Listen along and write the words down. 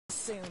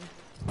soon.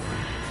 We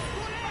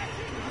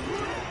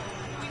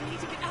need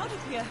to get out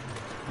of here.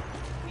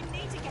 We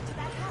need to get to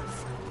that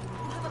house.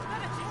 We'll have a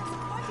better chance of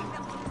fighting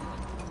them.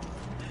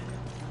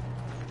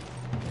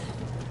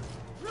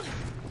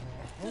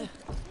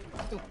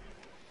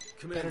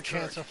 Better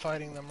chance of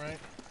fighting them, right?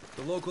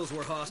 The locals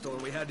were hostile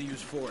and we had to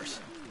use force.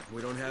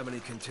 We don't have any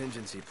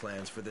contingency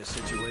plans for this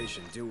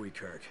situation, do we,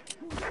 Kirk?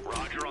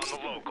 Roger on the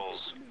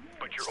locals,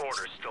 but your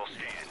orders still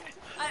stand.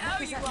 I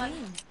owe you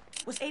one.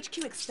 Was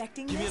HQ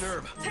expecting this? Give me an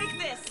herb. Take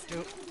this.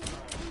 Dude.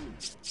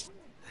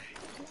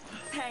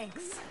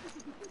 Thanks.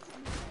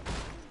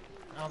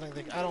 I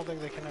don't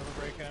think they can ever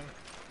break in.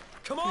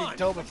 Come It'd on! be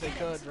dope if they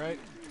could, right?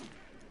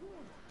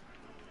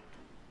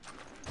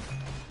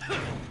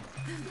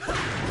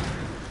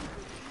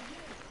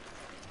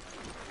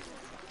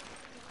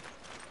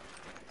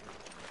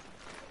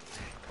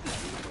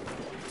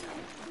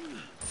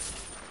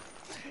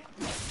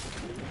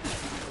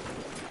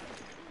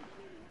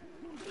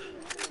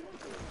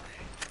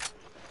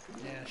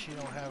 Yeah, she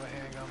don't have a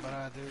handgun, but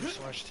I do,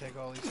 so I should take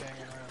all these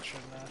hanging around,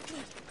 shouldn't I?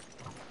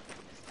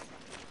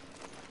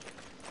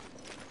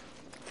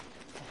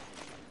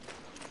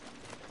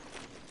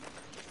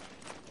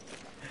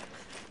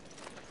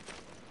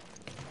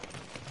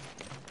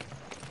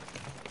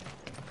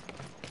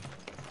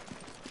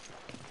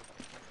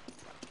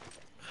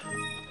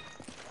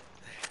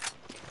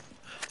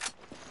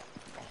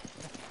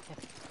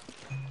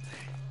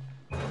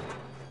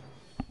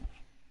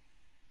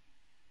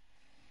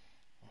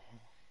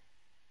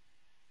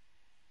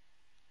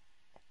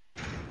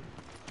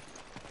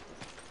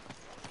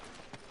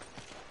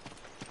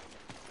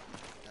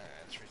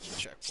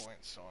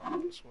 Checkpoints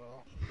on as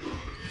well. Go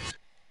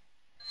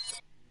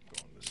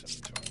in this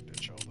inventory and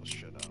ditch all this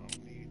shit I don't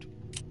need.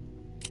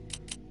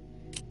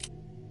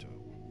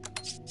 Dope.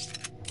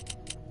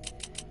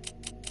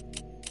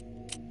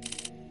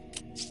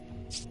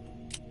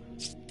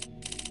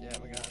 Yeah,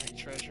 we got any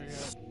treasure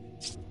yet?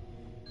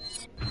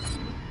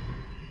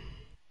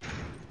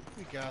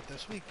 We got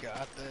this, we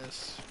got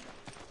this.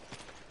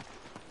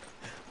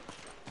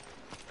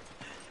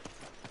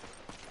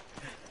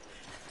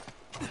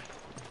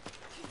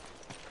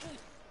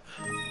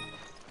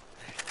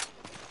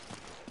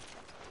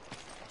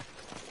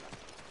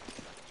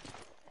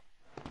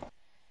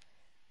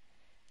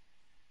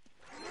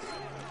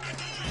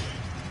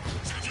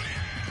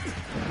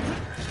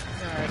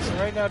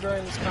 Right now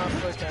during this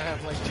conflict I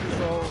have like 2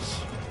 goals.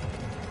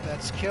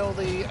 That's kill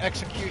the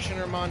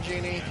Executioner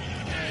Mangini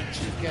and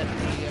to get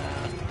the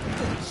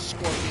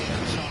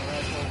Scorpions on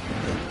Red Bull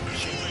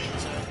machine.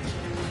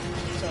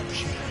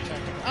 Submachine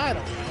attack. I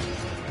don't know.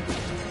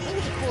 It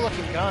was a cool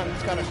looking gun.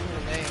 It's got a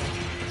cool name.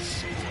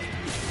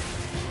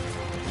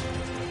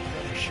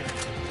 Really shit.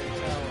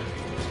 Fatality.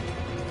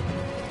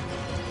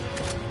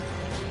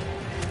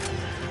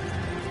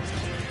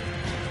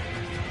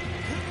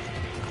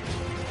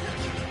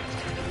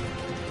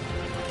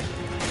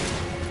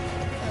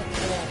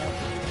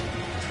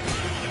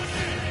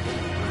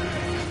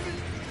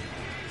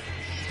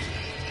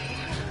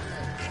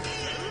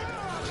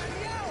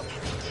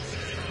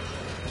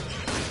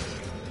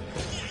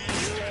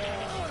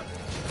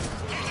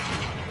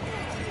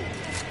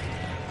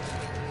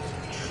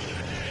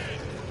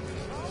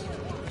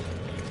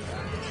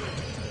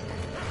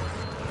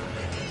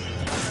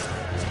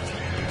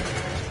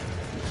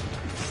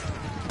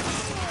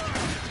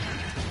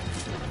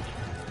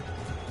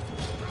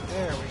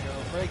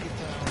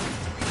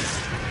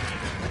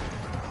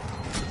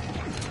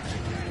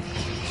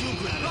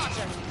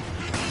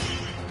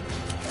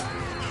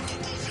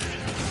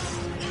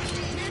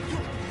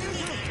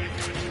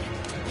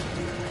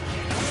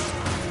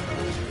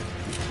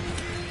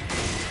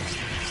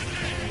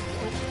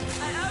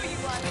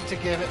 To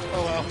give it,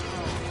 oh well.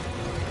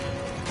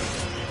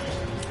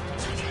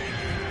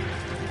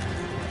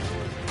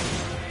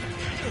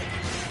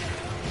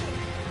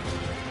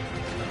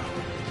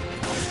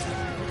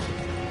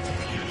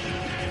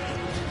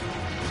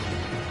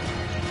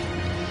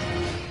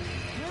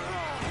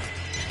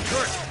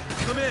 Kurt,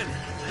 come in.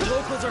 The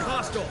locals are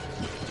hostile.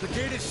 The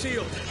gate is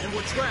sealed, and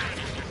we're trapped.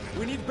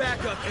 We need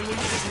backup, and we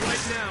need it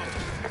right now.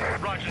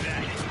 Roger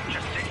that.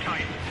 Just sit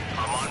tight.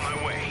 I'm on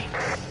my way.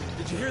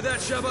 Did you hear that,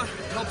 Sheva?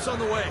 Help's on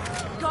the way.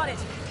 Got it.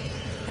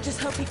 I just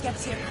hope he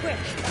gets here quick.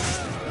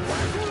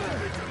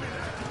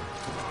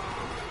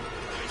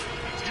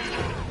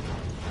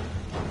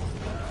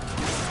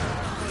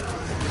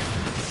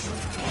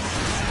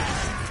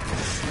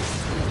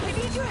 I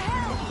need your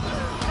help.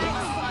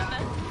 Thanks,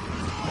 Simon.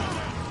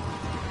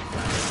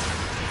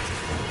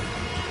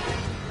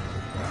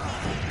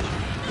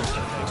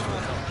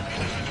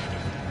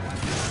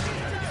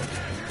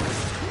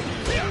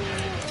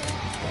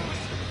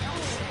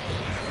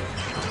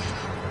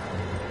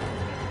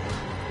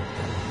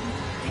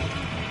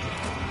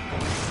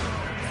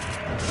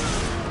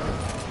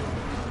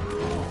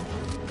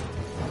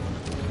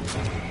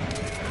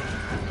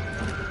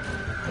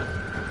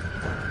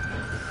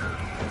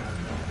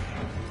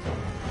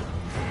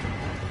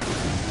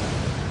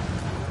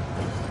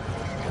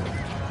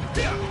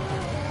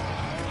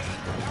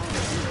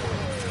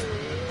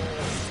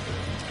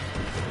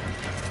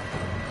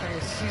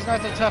 he's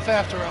not that tough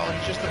after all.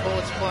 He's just a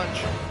bullet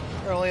sponge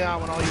early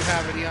on when all you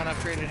have are the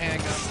unupgraded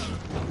handguns.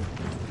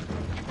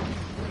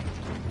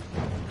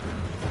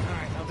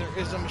 Alright, now there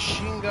is a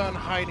machine gun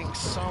hiding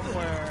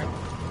somewhere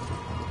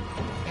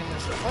in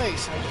this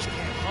place. I just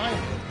can't find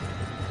it.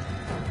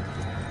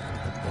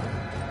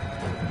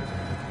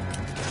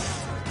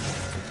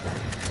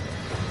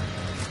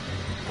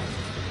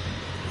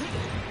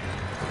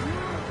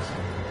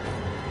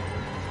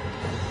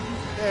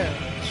 There it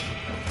is.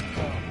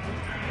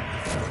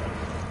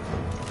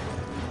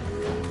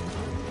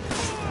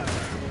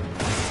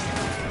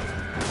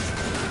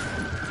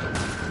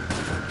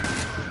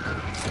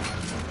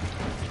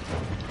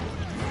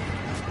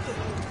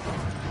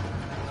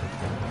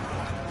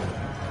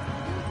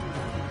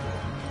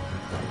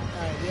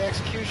 Alright, the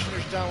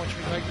executioner's done, which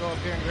means I can go up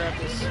here and grab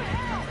this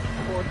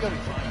board. You'll be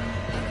fine.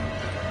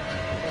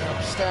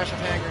 Got a stash of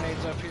hand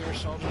grenades up here,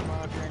 so I'll just run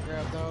up here and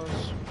grab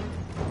those.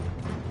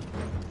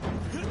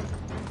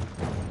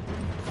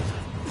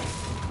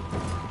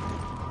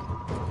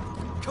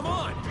 Come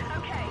on!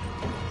 Okay.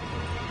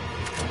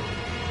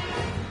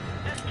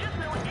 There's just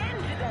no end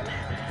to them.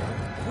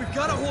 We've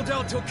got to hold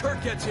out till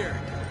Kirk gets here.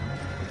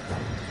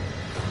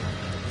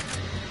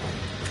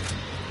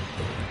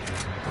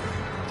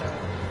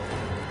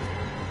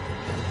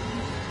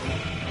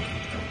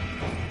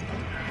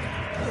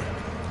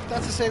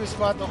 That's the safest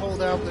spot to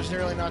hold out, but there's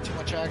really not too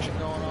much action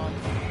going on.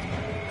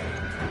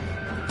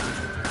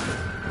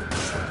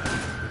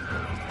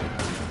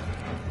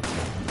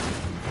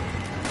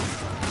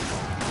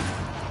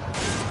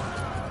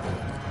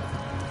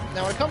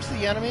 Now, when it comes to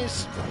the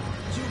enemies,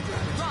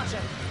 Roger.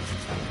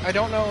 I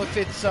don't know if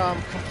it's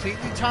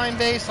completely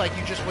time-based, like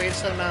you just wait a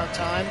certain amount of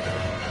time,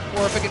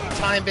 or if it can be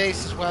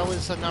time-based as well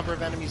as the number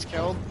of enemies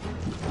killed.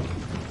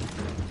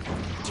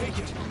 Take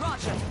it.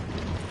 Roger.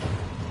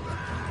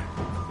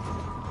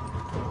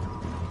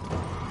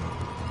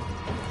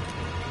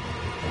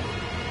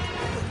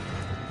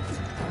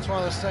 It's one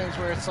of those things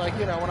where it's like,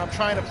 you know, when I'm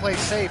trying to play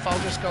safe, I'll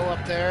just go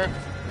up there,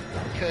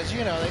 because,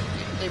 you know,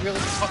 they really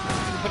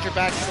put your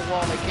back to the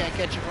wall, they can't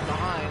get you from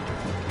behind.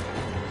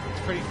 It's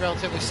a pretty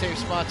relatively safe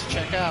spot to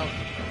check out.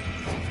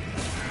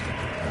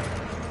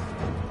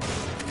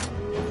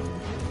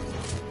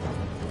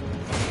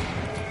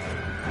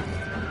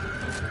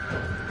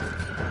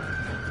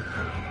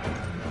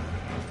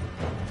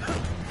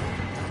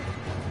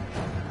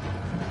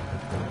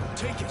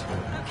 Take it.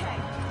 Okay.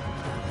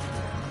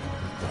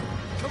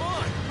 Come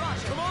on!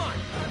 Roger. Come on!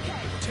 Okay.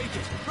 Take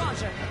it.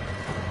 Roger.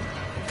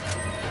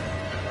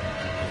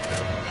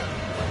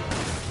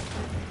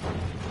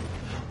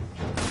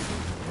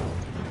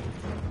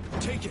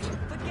 Take it.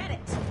 Forget it.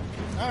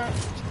 Alright.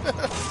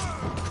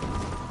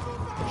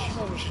 She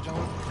knows what she's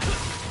doing.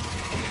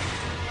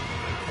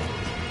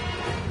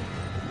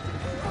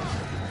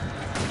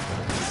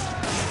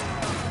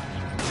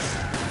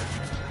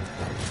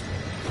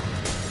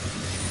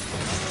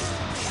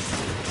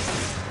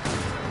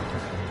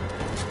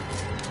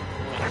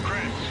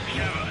 Chris,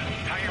 Sheva,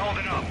 how you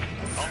holding up?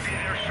 I'll be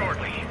there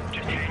shortly.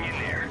 Just hang in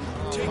there.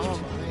 Take it.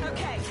 Mamma mia.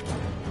 Okay.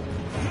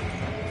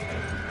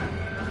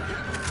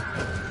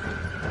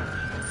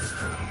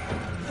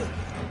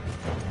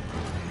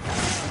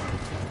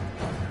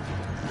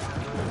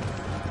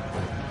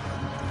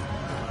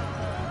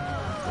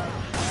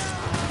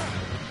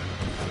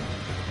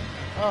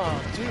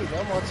 Oh, dude,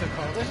 what's it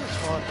called? This is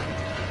fun.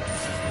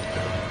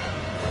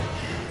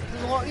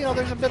 There's a lot, you know,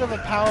 there's a bit of a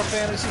power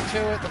fantasy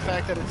to it. The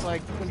fact that it's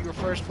like when you were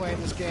first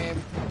playing this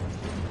game,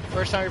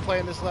 first time you're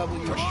playing this level,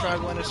 you were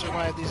struggling to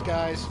survive these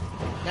guys.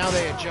 Now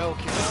they a joke,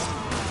 you know.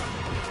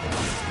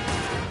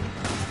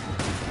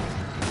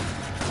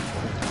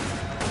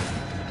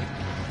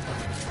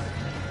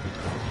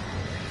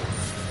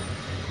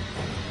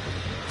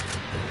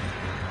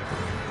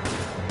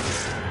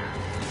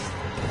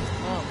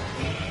 Oh,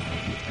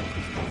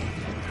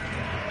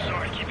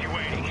 Sorry to keep you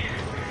waiting.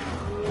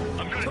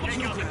 I'm gonna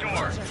take out the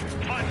door.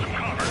 Find some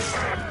cover.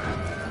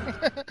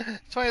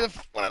 it's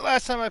funny.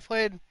 Last time I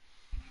played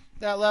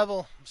that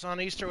level was on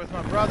Easter with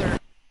my brother,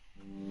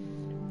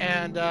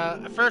 and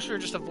at first we were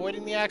just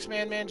avoiding the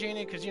Axeman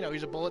Mangini because, you know,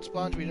 he's a bullet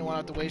sponge. We didn't want to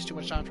have to waste too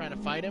much time trying to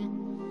fight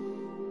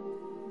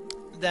him.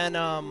 Then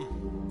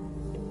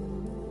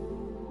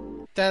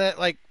it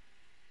like.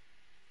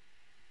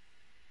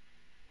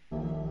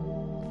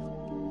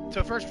 So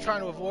at first we're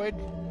trying to avoid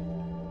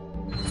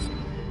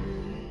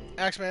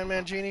Axeman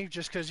Mangini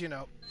just because, you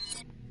know,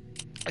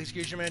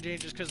 Execution Mangini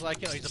just because,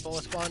 like, you know, he's a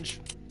bullet sponge.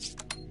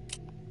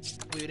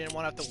 We didn't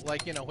want to have to,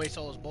 like, you know, waste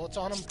all those bullets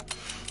on him.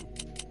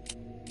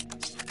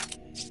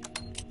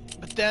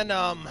 But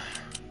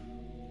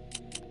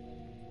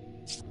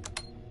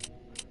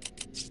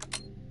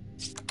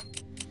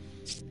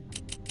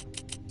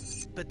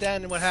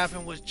then, what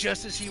happened was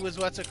just as he was,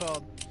 at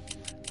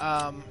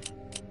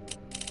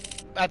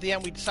the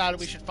end we decided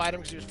we should fight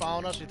him because he was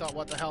following us. We thought,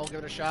 what the hell, give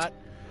it a shot.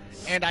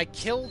 And I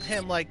killed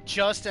him, like,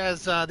 just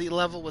as the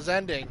level was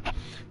ending.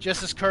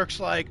 Just as Kirk's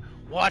like,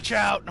 watch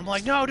out. And I'm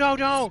like, no, no,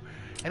 no.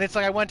 And it's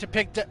like I went to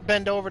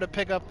bend over to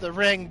pick up the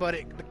ring, but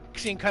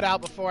cutscene cut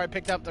out before I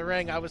picked up the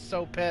ring, I was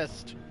so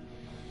pissed.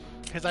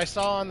 Because I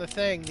saw on the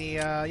thing,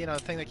 the, you know, the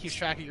thing that keeps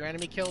track of your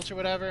enemy kills or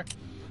whatever,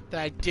 that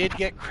I did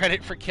get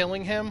credit for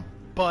killing him,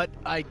 but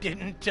I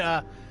didn't,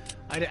 I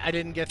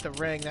didn't get the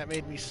ring. That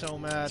made me so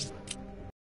mad.